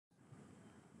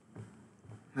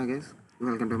Hi guys,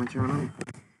 welcome to my channel.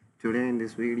 Today in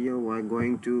this video we're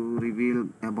going to reveal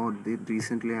about the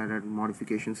recently added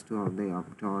modifications to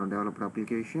our developed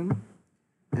application,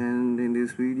 and in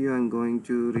this video I'm going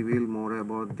to reveal more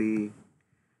about the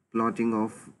plotting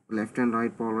of left and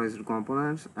right polarized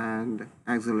components and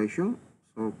acceleration.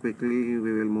 So quickly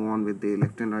we will move on with the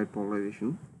left and right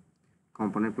polarization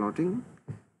component plotting.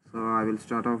 So I will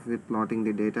start off with plotting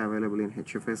the data available in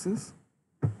HFSS.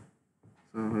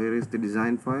 So here is the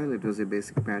design file. It was a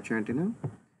basic patch antenna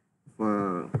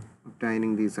for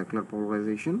obtaining the circular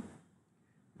polarization,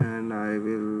 and I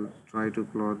will try to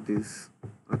plot these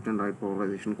left and right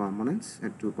polarization components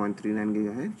at 2.39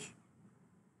 GHz.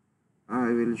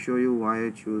 I will show you why I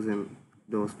choose in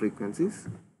those frequencies.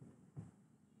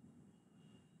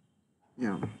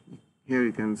 Yeah, here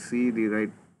you can see the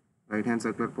right hand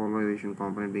circular polarization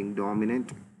component being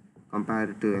dominant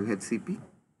compared to LHCP.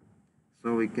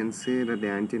 So we can say that the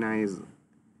antenna is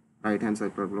right hand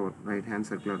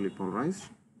circularly polarized,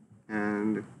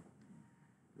 and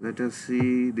let us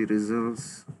see the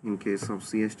results in case of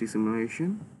CST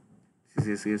simulation. This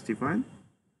is a CST file,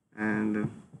 and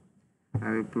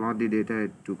I will plot the data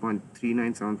at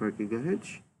 2.3975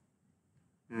 GHz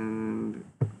and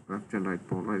left and right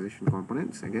polarization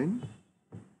components again.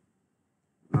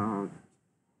 Now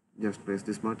just press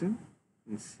this button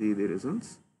and see the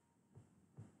results.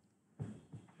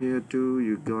 Here too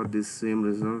you got this same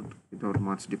result without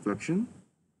much deflection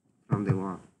from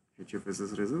the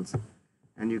HFSS results,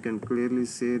 and you can clearly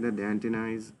say that the antenna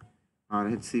is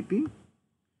RHCP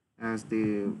as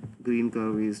the green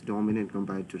curve is dominant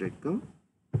compared to red curve.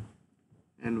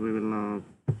 And we will now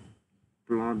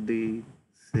plot the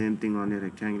same thing on a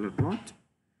rectangular plot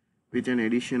with an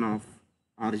addition of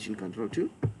origin control tool.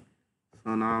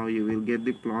 So now you will get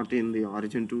the plot in the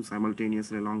origin tool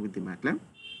simultaneously along with the Matlab.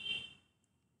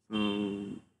 So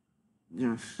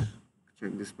just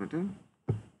check this button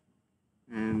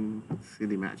and see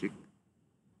the magic.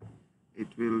 It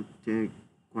will take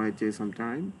quite some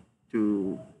time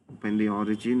to open the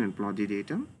origin and plot the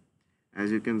data.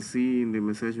 As you can see in the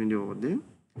message window over there,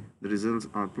 the results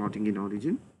are plotting in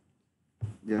origin.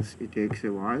 Just it takes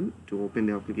a while to open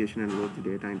the application and load the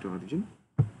data into origin.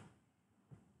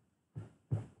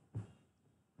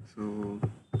 So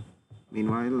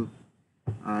meanwhile,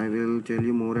 I will tell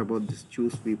you more about this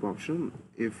choose sweep option.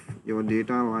 If your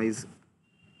data lies,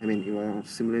 your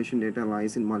simulation data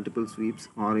lies in multiple sweeps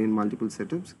or in multiple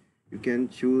setups, you can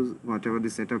choose whatever the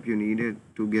setup you needed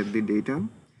to get the data.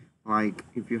 Like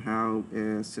if you have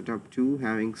a setup 2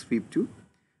 having sweep 2,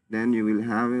 then you will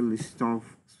have a list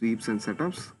of sweeps and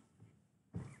setups,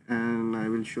 and I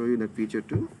will show you that feature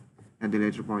too at the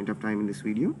later point of time in this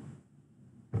video.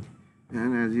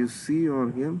 And as you see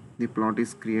over here, the plot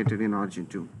is created in origin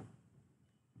 2.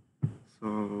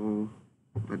 So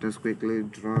let us quickly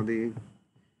draw the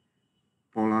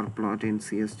polar plot in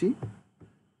CST.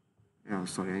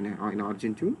 In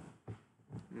origin 2,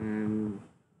 and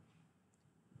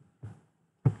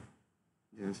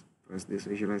just press this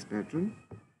visualize pattern,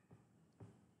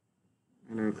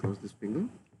 and I will close this finger.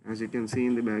 As you can see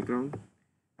in the background,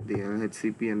 the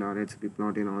LHCP and RHCP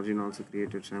plot in origin also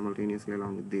created simultaneously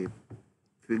along with the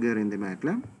figure in the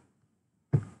Matlab.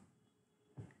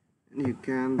 And you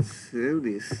can save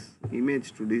this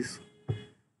image to disk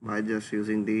by just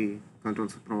using the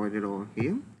controls provided over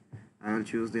here. I will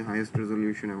choose the highest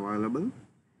resolution available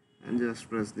and just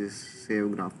press this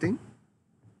save graph thing.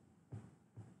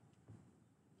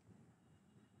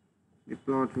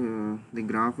 The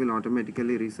graph will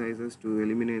automatically resizes to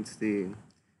eliminate the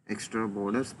extra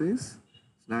border space,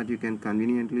 so that you can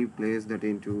conveniently place that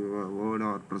into your Word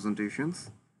or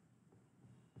presentations.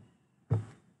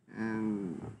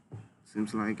 And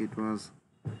seems like it was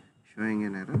showing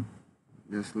an error.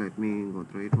 Just let me go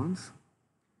through it once.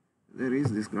 There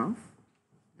is this graph,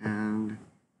 and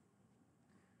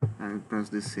I will press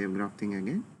this save graph thing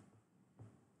again,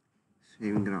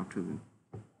 saving graph to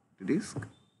disk.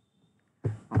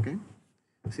 Okay,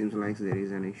 seems like there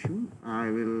is an issue. I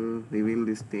will reveal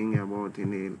this thing about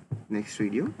in the next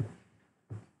video.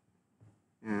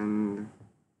 And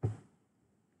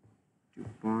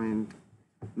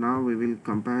now we will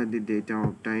compare the data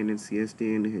obtained in CST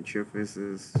and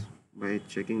HFSS by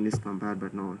checking this compare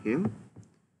button over here,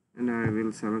 and I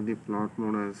will select the plot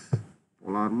mode as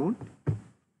polar mode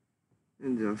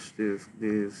and just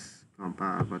this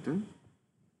compare button.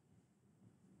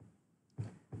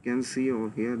 You can see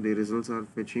over here the results are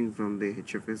fetching from the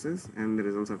HFSS and the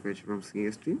results are fetched from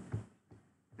CST,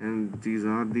 and these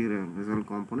are the result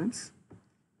components: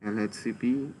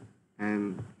 LHCP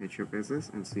and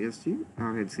HFSS and CST,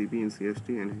 RHCP and CST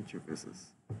and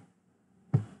HFSS.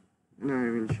 and I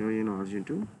will show you in origin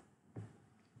too.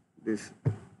 This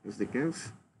is the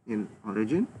case in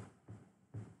origin.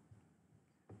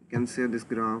 You can save this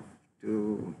graph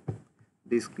to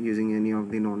disk using any of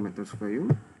the known methods for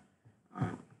you,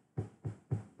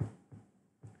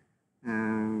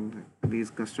 and these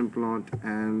custom plot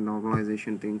and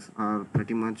normalization things are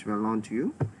pretty much well known to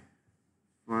you.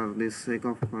 For the sake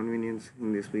of convenience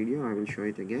in this video, I will show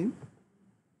it again.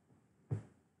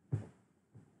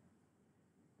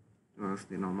 As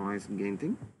the normalized gain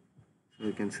thing, so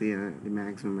you can see the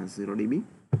maximum as 0 dB.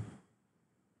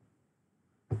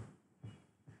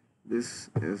 This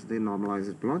is the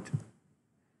normalized plot,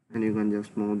 and you can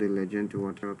just move the legend to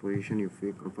whatever position you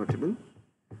feel comfortable.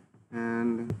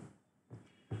 And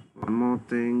one more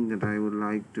thing that I would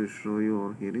like to show you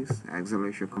over here is axial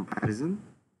ratio comparison.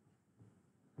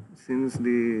 Since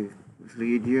the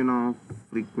region of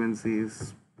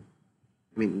frequencies,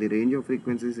 the range of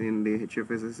frequencies in the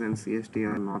HFSS and CST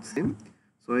are not same,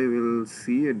 so I will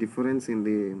see a difference in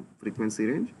the frequency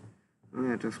range.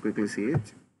 Let us quickly see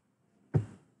it.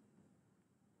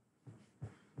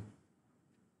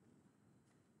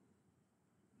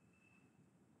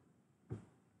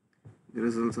 The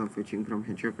results are fetching from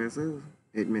HFSS.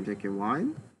 It may take a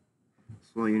while,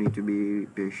 so you need to be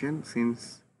patient,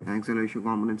 since axial ratio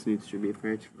components needs to be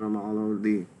fetched from all of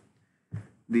these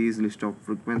list of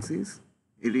frequencies.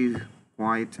 It is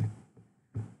quite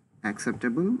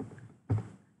acceptable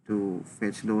to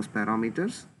fetch those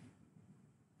parameters.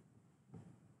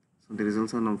 So the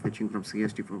results are now fetching from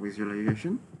CST for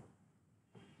visualization,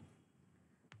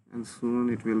 and soon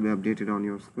it will be updated on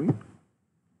your screen.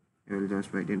 You will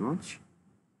just wait and watch.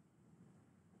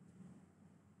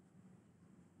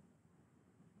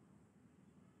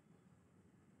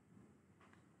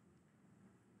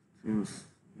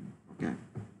 Okay,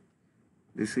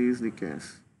 this is the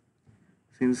case.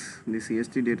 Since the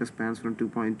CST data spans from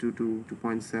 2.2 to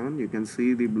 2.7, you can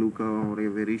see the blue curve over a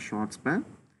very short span,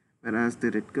 whereas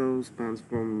the red curve spans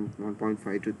from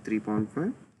 1.5 to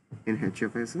 3.5 in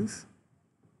HFSS.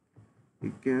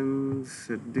 You can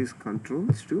set these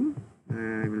controls too.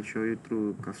 I will show you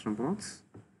through custom plots,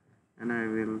 and I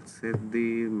will set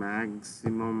the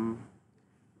maximum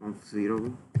of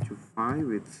 0 to 5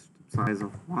 with size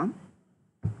of 1,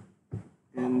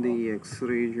 and the X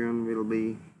region will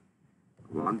be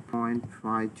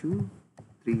 1.5 to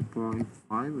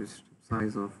 3.5 with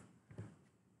size of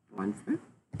 0.5,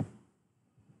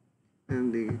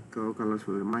 and the curve colors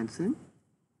will remain same.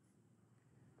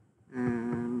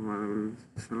 And I will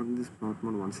select this plot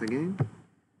mode once again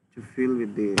to fill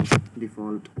with the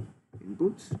default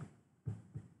inputs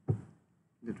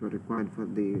that were required for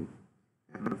the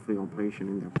error-free operation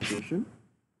in the application.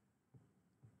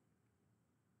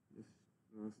 This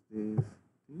was this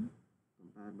thing,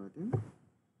 compare button.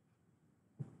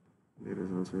 The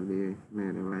results will be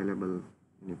made available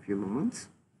in a few moments.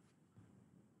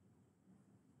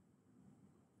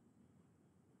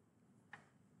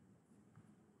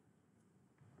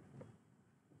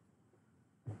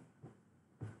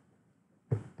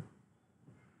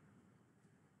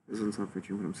 Results are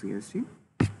fetching from CST,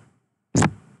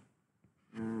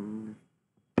 and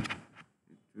it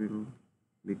will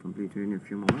be completed in a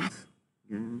few moments.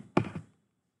 Again,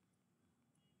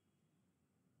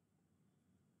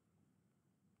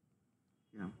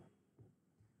 yeah,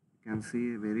 you can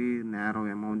see a very narrow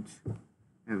amount,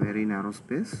 a very narrow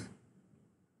space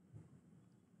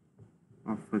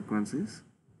of frequencies.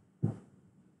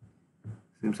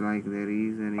 Seems like there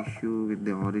is an issue with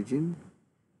the origin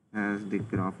as the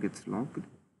graph gets locked,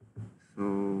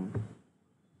 so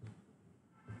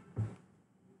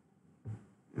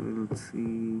we'll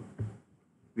see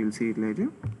it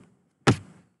later.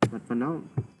 But for now,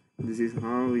 this is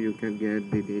how you can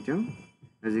get the data.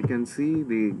 As you can see,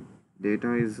 the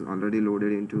data is already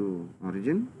loaded into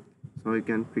origin, so you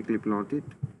can quickly plot it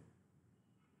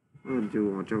or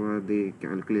do whatever the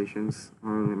calculations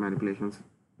or the manipulations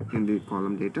in the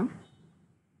column data.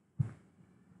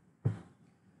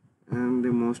 And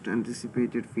the most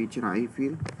anticipated feature, I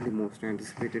feel the most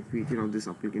anticipated feature of this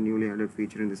application, newly added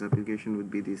feature in this application,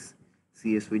 would be this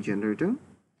CSV generator.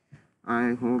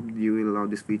 I hope you will love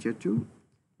this feature too,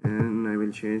 and I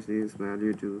will change this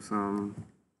value to some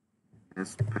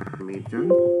S parameter,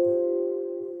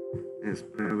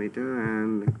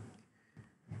 and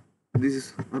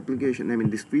this application,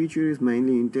 this feature is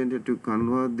mainly intended to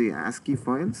convert the ASCII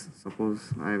files.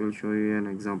 Suppose I will show you an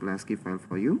example ASCII file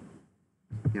for you.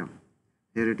 Yeah,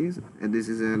 here it is. This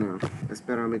is an S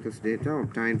parameters data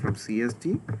obtained from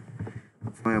CST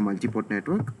for a multi-port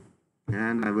network,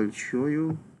 and I will show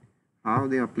you how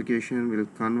the application will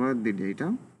convert the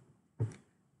data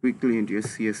quickly into a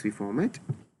CSV format.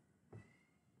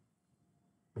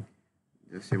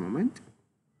 Just a moment.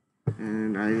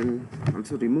 And I will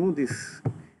also remove this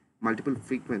multiple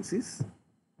frequencies,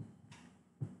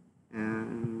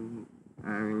 and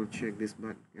I will check this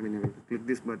button. I will click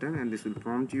this button and this will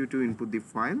prompt you to input the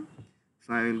file.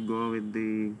 So I will go with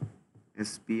the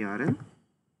SPRL.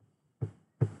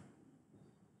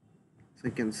 So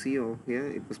you can see over here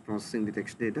it was processing the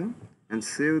text data and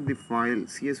save the file,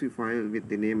 CSV file, with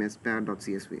the name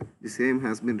spar.csv. The same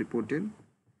has been reported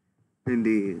in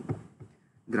the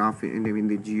graph in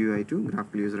the GUI2,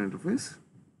 graphical user interface.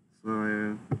 So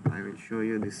I will show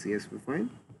you this CSV file.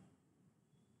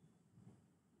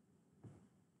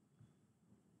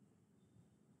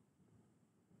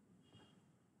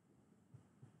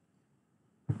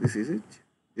 This is it.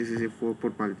 This is a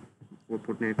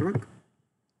four-port network,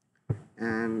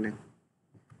 and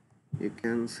you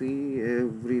can see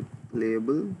every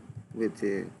label with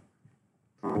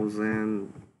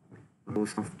 1,000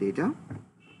 rows of data.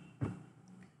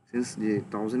 Since the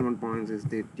 1001 points is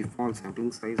the default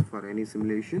sampling size for any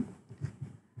simulation,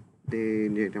 the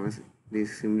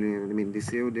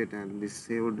saved data and this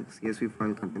saved CSV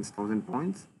file contains 1000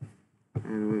 points.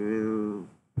 And we will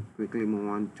quickly move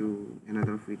on to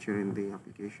another feature in the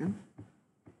application.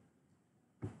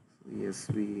 So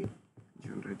CSV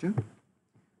generator.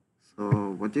 So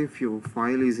what if your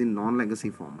file is in non-legacy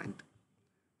format?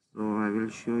 So I will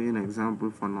show you an example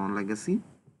for non-legacy.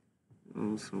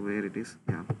 So where it is,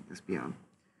 yeah, SPR.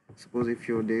 Suppose if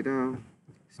your data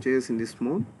stays in this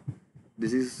mode,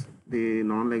 this is the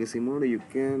non-legacy mode, you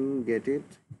can get it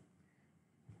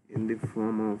in the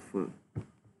form of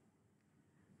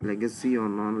legacy or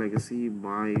non-legacy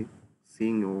by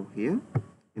seeing over here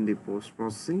in the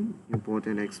post-processing, import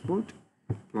and export,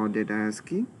 plot data as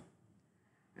key,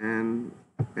 and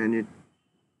when you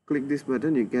click this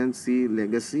button you can see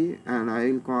legacy, and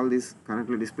I will call this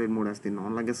currently displayed mode as the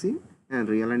non-legacy, and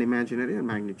real and imaginary and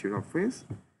magnitude of phase.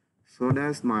 So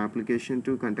does my application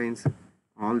 2 contains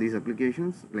all these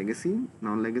applications: legacy,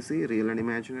 non-legacy, real and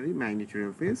imaginary, magnitude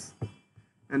of phase.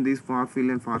 And these far field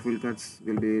and far field cuts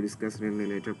will be discussed in the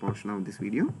later portion of this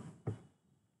video.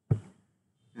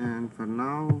 And for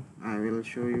now I will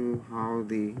show you how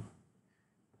it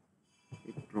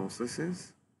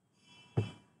processes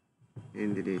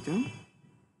in the data,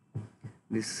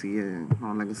 this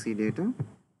non-legacy data.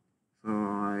 So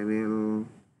I will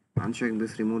uncheck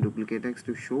this remove duplicate text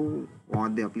to show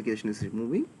what the application is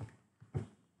removing,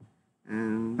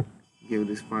 and give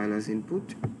this file as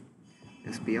input,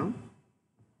 SPR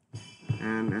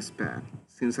and SPAR.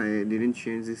 Since I didn't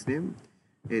change this name,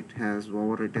 it has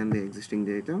overwritten the existing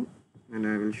data, and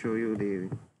I will show you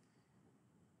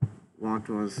what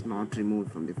was not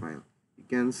removed from the file. You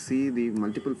can see the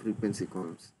multiple frequency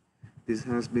columns. This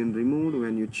has been removed.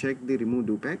 When you check the remove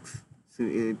dupex, so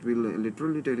it will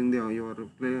literally telling you are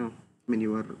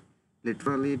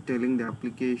literally telling the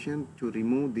application to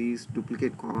remove these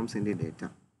duplicate columns in the data,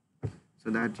 so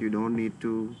that you don't need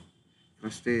to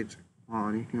frustrate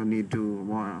or you need to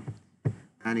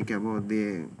panic about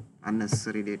the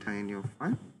unnecessary data in your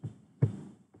file.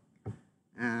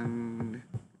 And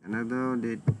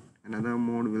another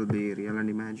mode will be real and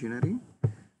imaginary.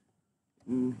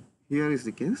 Here is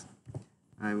the case.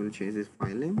 I will change this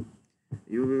file name.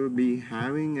 You will be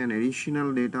having an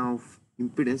additional data of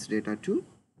impedance data too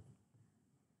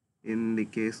in the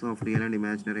case of real and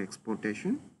imaginary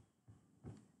exportation.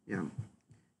 Yeah,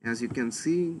 as you can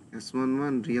see,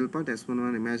 S11 real part,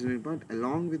 S11 imaginary part,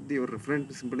 along with your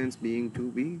reference impedance being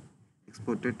to be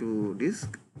exported to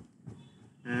disk.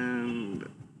 And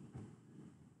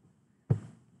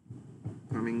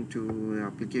coming to the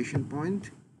application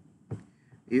point,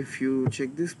 if you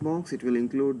check this box, it will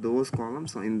include those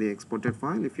columns in the exported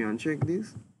file. If you uncheck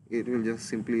this, it will just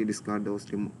simply discard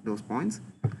those points.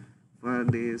 For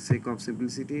the sake of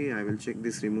simplicity, I will check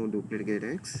this remove duplicate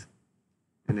X,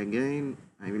 and again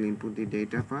I will input the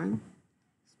data file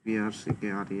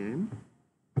sprckrem,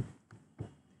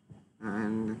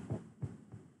 and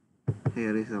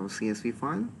here is our CSV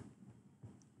file.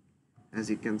 As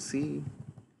you can see,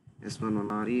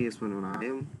 S11RE,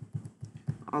 S11IM,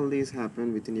 all these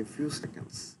happen within a few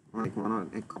seconds, like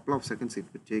a couple of seconds it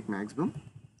would take maximum,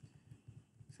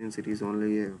 since it is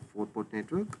only a 4-port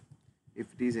network. If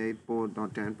it is 8-port or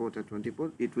 10-port or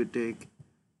 20-port, it would take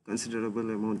considerable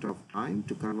amount of time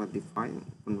to convert the file,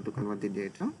 to convert the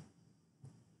data.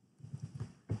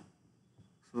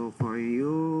 So for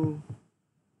you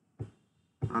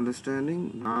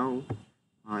understanding, now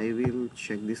I will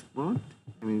check this part.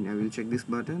 I will check this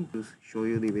button to show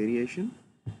you the variation,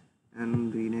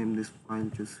 and rename this file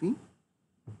to C,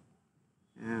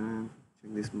 and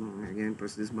check this, again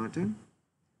press this button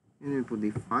and input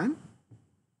the file.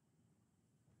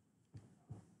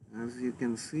 As you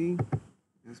can see,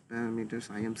 as parameters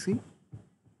IMC,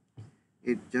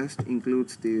 it just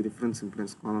includes the reference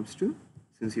impedance columns too,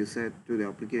 since you set to the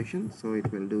application, so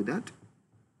it will do that.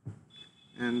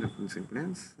 And reference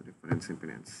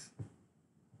impedance,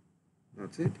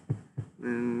 that's it.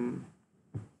 Then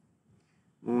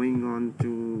moving on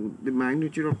to the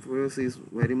magnitude of force is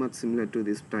very much similar to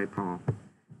this type of,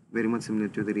 very much similar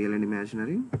to the real and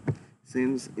imaginary,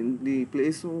 since in the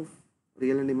place of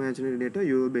real and imaginary data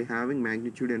you will be having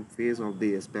magnitude and phase of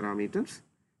the S parameters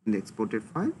in the exported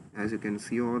file. As you can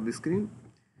see over the screen,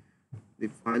 the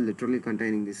file literally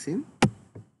containing the same,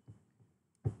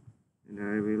 and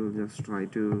I will just try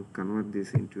to convert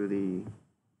this into the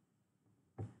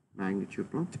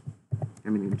magnitude plot,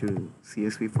 into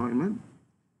CSV format,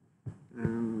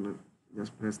 and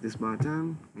just press this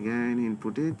button, again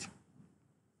input it.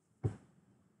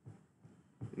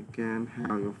 You can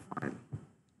have your file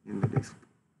in the disk.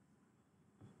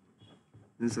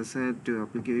 Since I said to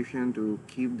application to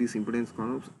keep these impedance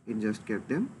columns, it just kept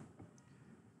them.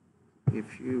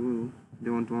 If you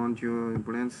don't want your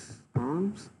impedance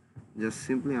columns, just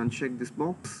simply uncheck this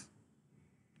box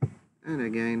and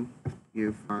again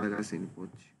give file as input.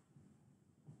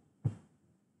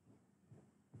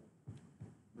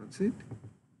 That's it.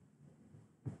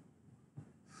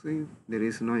 See, there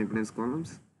is no impedance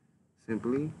columns.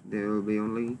 Simply there will be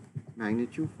only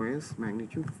magnitude, phase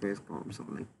columns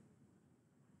only.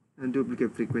 And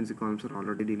duplicate frequency columns are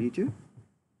already deleted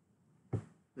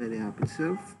by the app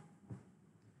itself.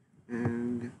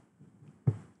 And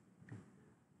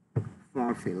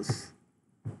far fields,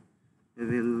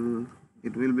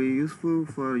 it will be useful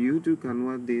for you to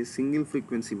convert the single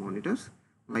frequency monitors.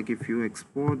 Like if you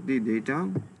export the data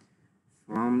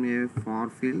from a far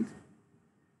field,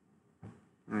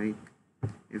 like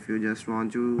if you just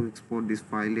want to export this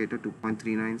file data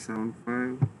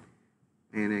 2.3975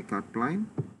 in a cut line,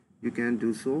 you can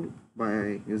do so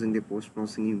by using the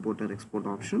post-processing import or export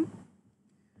option.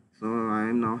 So I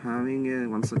am now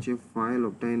having one such a file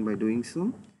obtained by doing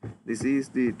so. This is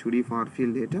the 2D far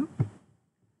field data,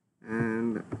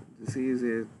 and this is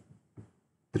a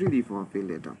 3D far field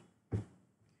data.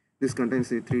 This contains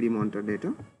the 3D monitor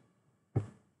data,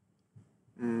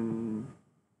 and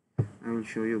I will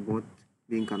show you both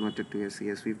being converted to a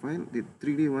CSV file. The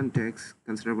 3D one takes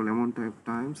considerable amount of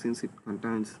time since it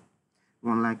contains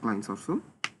 1 lakh lines or so.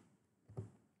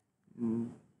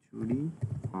 2D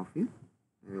far field,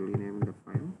 I will rename the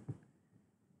file,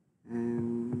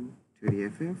 and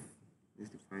 2DFF is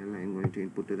the file I am going to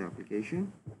input to the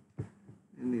application,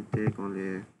 and it takes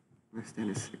only less than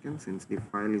a second since the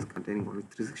file is containing only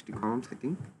 360 columns, I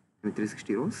think, and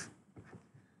 360 rows.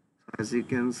 So as you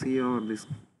can see over this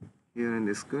here in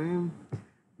the screen,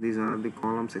 these are the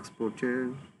columns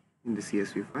exported in the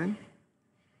CSV file: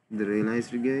 the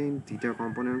realized gain, theta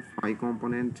component, phi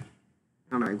component,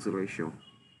 and axle ratio.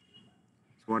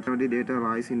 So whatever the data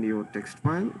lies in your text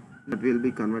file, that will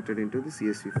be converted into the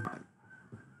CSV file.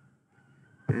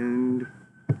 And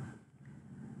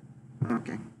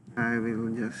okay, I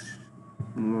will just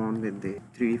move on with the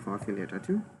 3D far field data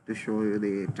too, to show you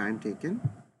the time taken.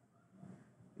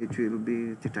 It will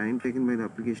be, the time taken by the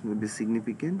application will be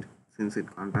significant since it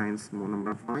contains more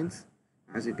number of files.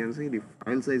 As you can see, the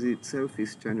file size itself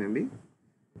is 10 MB,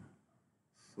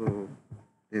 so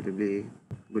there will be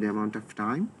good amount of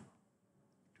time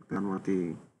to convert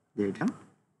the data.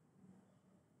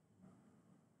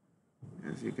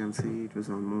 As you can see, it was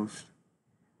almost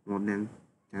more than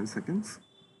 10 seconds,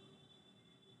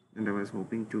 and I was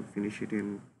hoping to finish it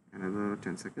in another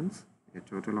 10 seconds. A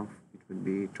total of it would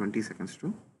be 20 seconds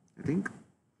too, I think.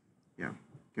 Yeah,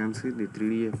 you can see the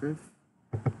 3DFF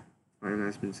file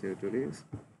has been saved to this,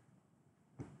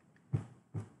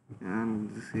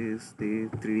 and this is the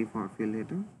 3D far field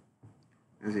data.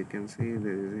 As you can see,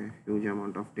 there is a huge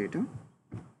amount of data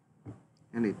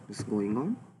and it is going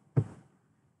on.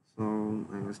 So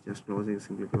I was just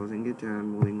simply closing it and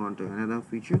moving on to another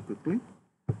feature quickly.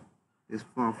 This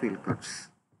far field cuts.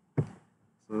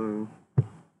 So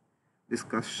this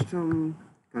custom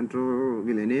control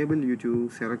will enable you to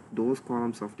select those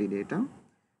columns of the data.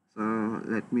 So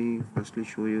let me firstly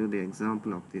show you the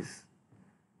example of this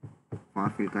far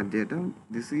field cut data.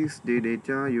 This is the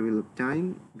data you will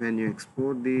obtain when you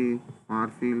export the far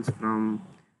fields from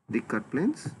the cut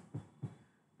planes.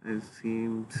 It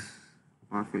seems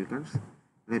far field cuts.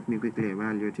 Let me quickly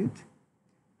evaluate it.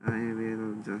 I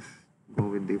will just go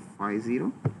with the phi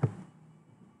 0.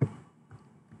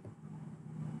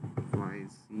 Phi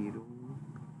 0.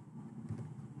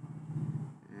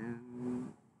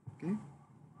 And okay,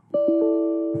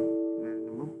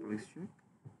 let's check.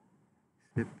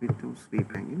 Step width of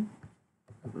sweep angle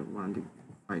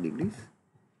 105 degrees.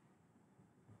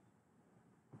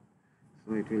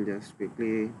 So it will just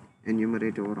quickly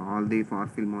enumerate over all the far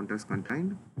field monitors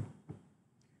contained,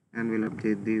 and we'll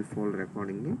update the folder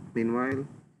accordingly. Meanwhile,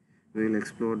 we will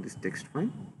explore this text file.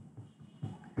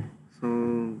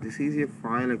 So this is a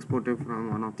file exported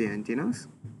from one of the antennas,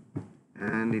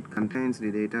 and it contains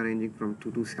the data ranging from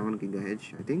 2 to 7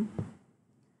 GHz, I think.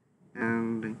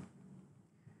 And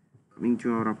coming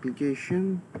to our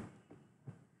application,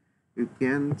 you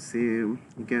can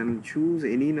choose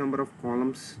any number of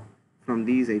columns from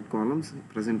these 8 columns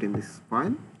present in this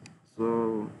file.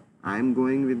 So I am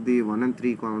going with the 1 and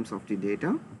 3 columns of the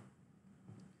data,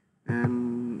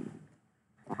 and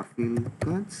far field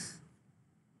cuts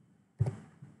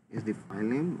is the file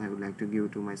name I would like to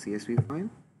give to my CSV file,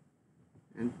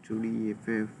 and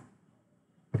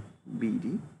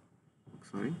 2DFFBD,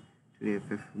 sorry,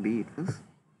 2DFFB it was.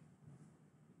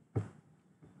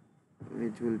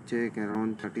 It will take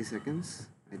around 30 seconds,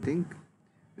 I think,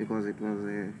 because it was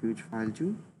a huge file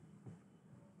too.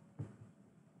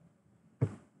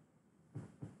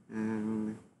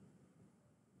 And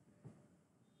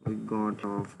we got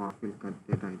our far field cut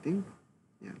data, I think.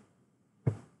 Yeah,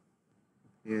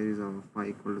 here is our phi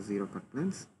equal to 0 cut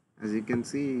plans. As you can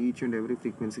see, each and every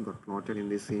frequency got plotted in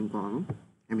the same column,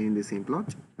 in the same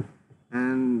plot.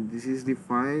 And this is the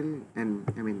file, and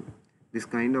this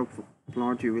kind of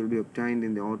plot you will be obtained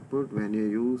in the output when you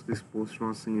use this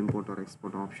post-processing import or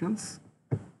export options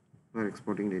for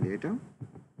exporting the data.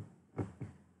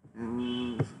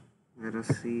 And let us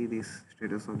see this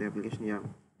status of the application. Yeah,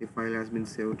 the file has been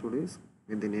saved to disk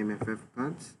with the name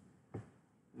FFcuts.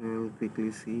 We'll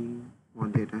quickly see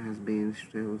what data has been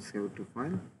saved to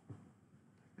file.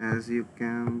 As you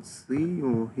can see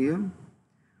over here,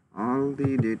 all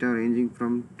the data ranging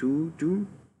from 2 to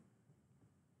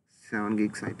 7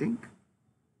 gigs, I think.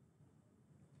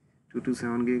 2 to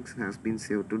 7 gigs has been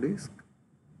saved to disk.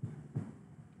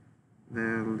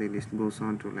 Well, the list goes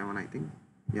on to 11, I think.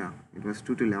 Yeah, it was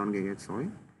 2 to 11 gigahertz,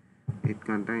 sorry. It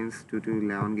contains 2 to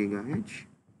 11 gigahertz.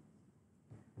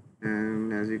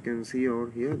 And as you can see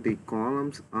over here, the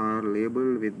columns are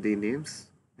labeled with the names,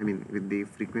 with the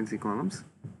frequency columns,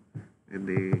 with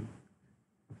the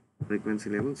frequency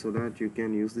label, so that you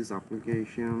can use this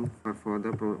application for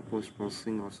further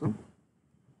post-processing also.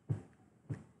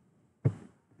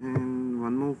 And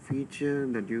one more feature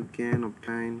that you can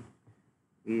obtain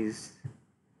is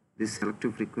this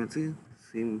selective frequency.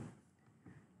 See,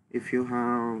 if you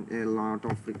have a lot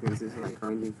of frequencies like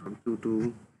ranging from 2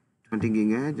 to 20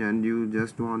 gigahertz and you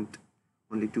just want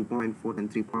only 2.4 and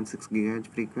 3.6 gigahertz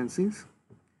frequencies,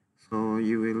 so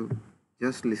you will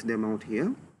just list them out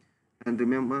here. And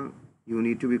remember, you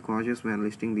need to be cautious when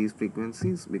listing these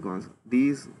frequencies, because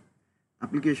these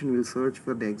application will search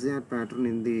for the exact pattern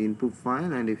in the input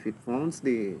file, and if it finds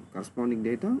the corresponding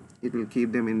data, it will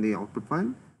keep them in the output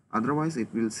file. Otherwise,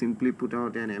 it will simply put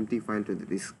out an empty file to the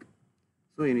disk.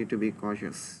 So you need to be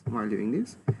cautious while doing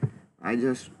this. I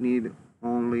just need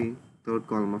only third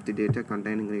column of the data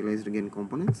containing realized gain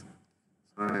components.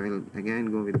 So I will again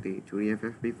go with the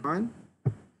 2DFFB file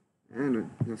and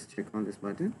just check on this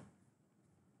button.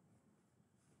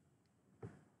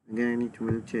 Again, it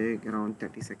will take around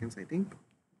 30 seconds, I think,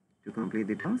 to complete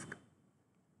the task.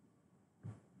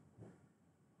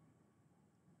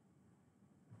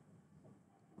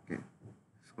 Okay,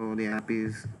 so the app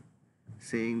is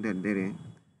saying that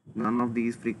none of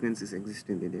these frequencies exist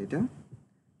in the data.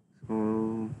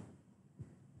 So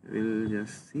we'll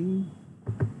just see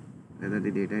whether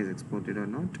the data is exported or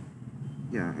not.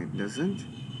 Yeah, it doesn't.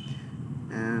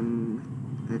 And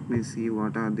let me see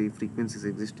what are the frequencies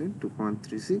existed: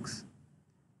 2.36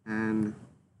 and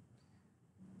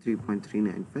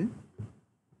 3.395.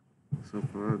 So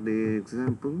for the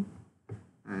example,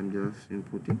 I am just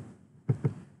inputting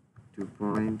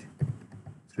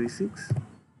 2.36,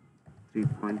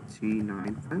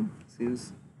 3.395.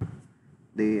 Since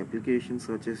the application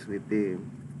searches with the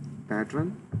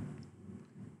pattern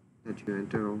that you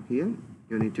enter over here,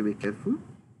 you need to be careful.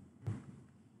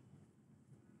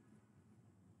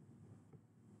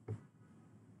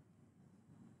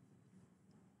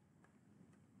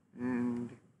 And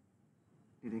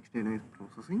the next data is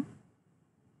processing.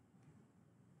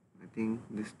 I think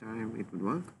this time it would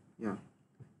work. Yeah,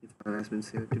 the file has been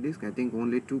saved to disk. I think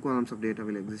only 2 columns of data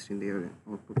will exist in the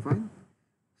output file.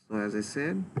 So as I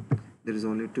said, there is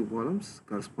only 2 columns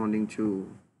corresponding to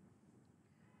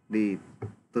the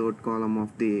third column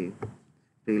of the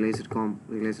realized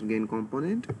gain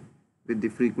component, with the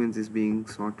frequencies being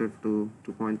sorted to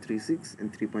 2.36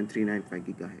 and 3.395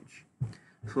 gigahertz.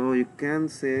 So you can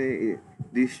say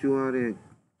these two are a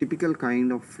typical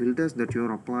kind of filters that you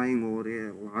are applying over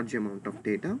a large amount of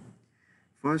data.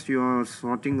 First, you are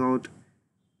sorting out,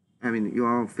 you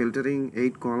are filtering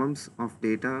 8 columns of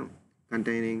data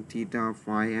containing theta,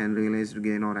 phi, and realized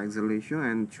gain or acceleration,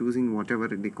 and choosing whatever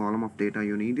the column of data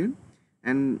you needed.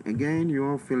 And again, you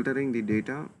are filtering the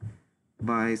data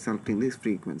by selecting these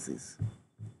frequencies.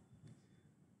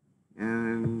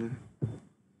 And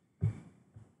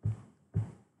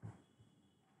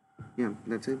yeah,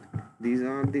 that's it. These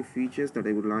are the features that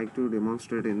I would like to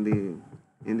demonstrate in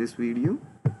this video.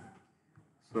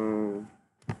 So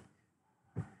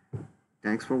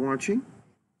thanks for watching.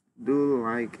 Do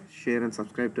like, share, and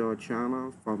subscribe to our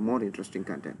channel for more interesting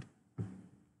content.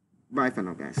 Bye for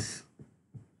now, guys.